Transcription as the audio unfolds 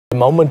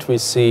moment we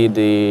see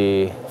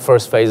the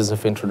first phases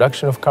of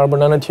introduction of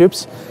carbon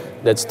nanotubes.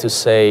 That's to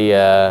say,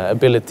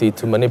 ability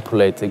to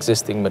manipulate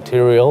existing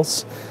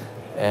materials,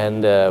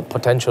 and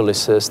potential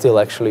is still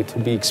actually to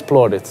be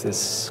explored. It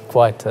is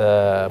quite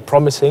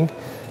promising,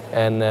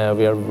 and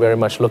we are very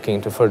much looking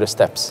into further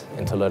steps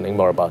into learning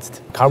more about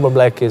it. Carbon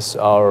black is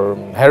our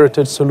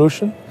heritage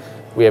solution.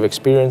 We have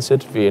experienced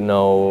it. We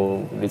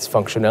know its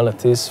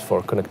functionalities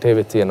for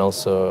connectivity and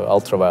also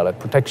ultraviolet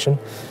protection.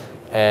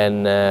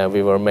 And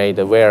we were made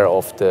aware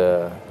of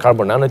the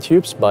carbon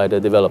nanotubes by the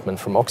development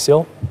from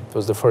OCSiAl. It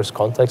was the first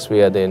contacts we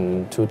had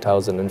in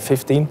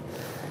 2015.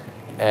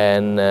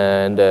 And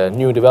the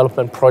new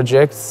development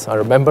projects, I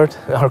remembered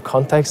our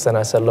contacts, and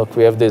I said, look,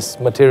 we have this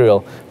material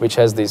which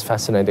has these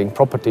fascinating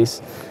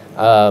properties.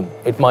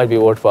 It might be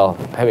worthwhile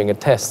having a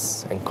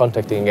test and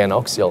contacting again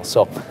OCSiAl.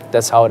 So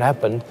that's how it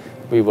happened.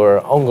 We were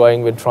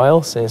ongoing with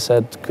trials and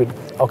said, could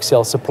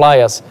OCSiAl supply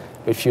us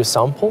with few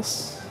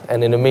samples?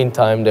 And in the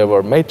meantime, there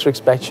were matrix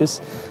batches,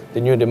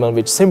 the new demand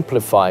which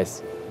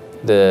simplifies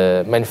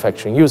the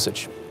manufacturing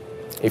usage.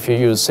 If you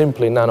use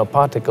simply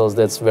nanoparticles,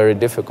 that's very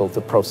difficult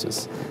to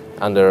process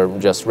under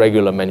just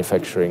regular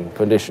manufacturing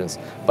conditions.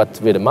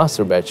 But with a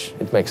master batch,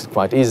 it makes it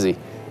quite easy.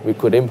 We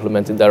could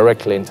implement it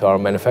directly into our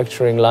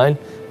manufacturing line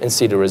and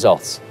see the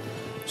results.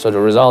 So the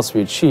results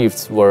we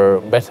achieved were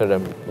better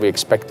than we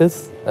expected.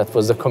 That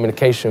was the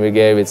communication we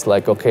gave. It's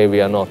like, okay, we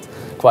are not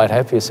quite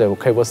happy. You say,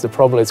 okay, what's the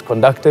problem? It's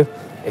conductive.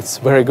 It's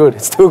very good.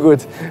 It's too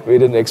good. We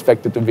didn't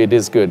expect it to be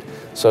this good.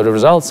 So the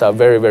results are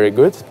very, very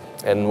good.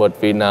 And what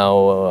we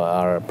now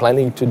are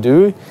planning to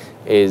do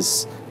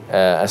is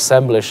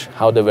establish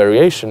how the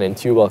variation in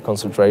TUBALL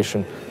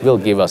concentration will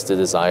give us the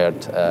desired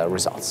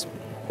results.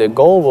 The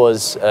goal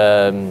was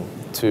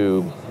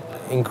to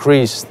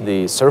increase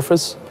the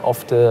surface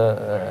of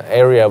the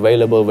area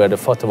available where the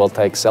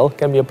photovoltaic cell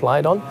can be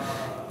applied on.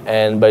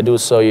 And by doing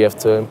so, you have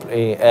to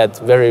add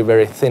very,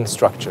 very thin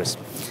structures.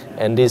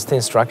 And these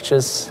thin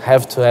structures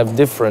have to have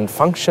different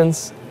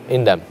functions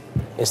in them.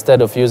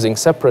 Instead of using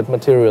separate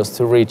materials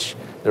to reach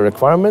the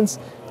requirements,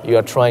 you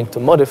are trying to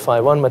modify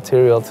one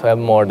material to have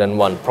more than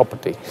one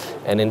property.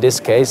 And in this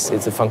case,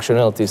 the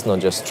functionality is not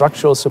just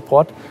structural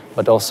support,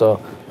 but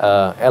also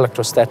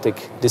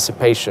electrostatic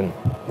dissipation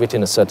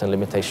within a certain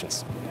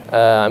limitations.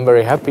 I'm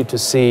very happy to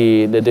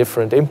see the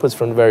different inputs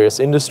from various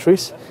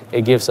industries.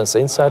 It gives us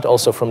insight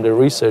also from the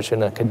research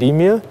in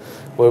academia,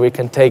 where we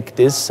can take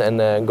this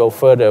and go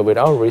further with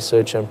our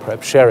research and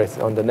perhaps share it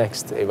on the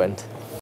next event.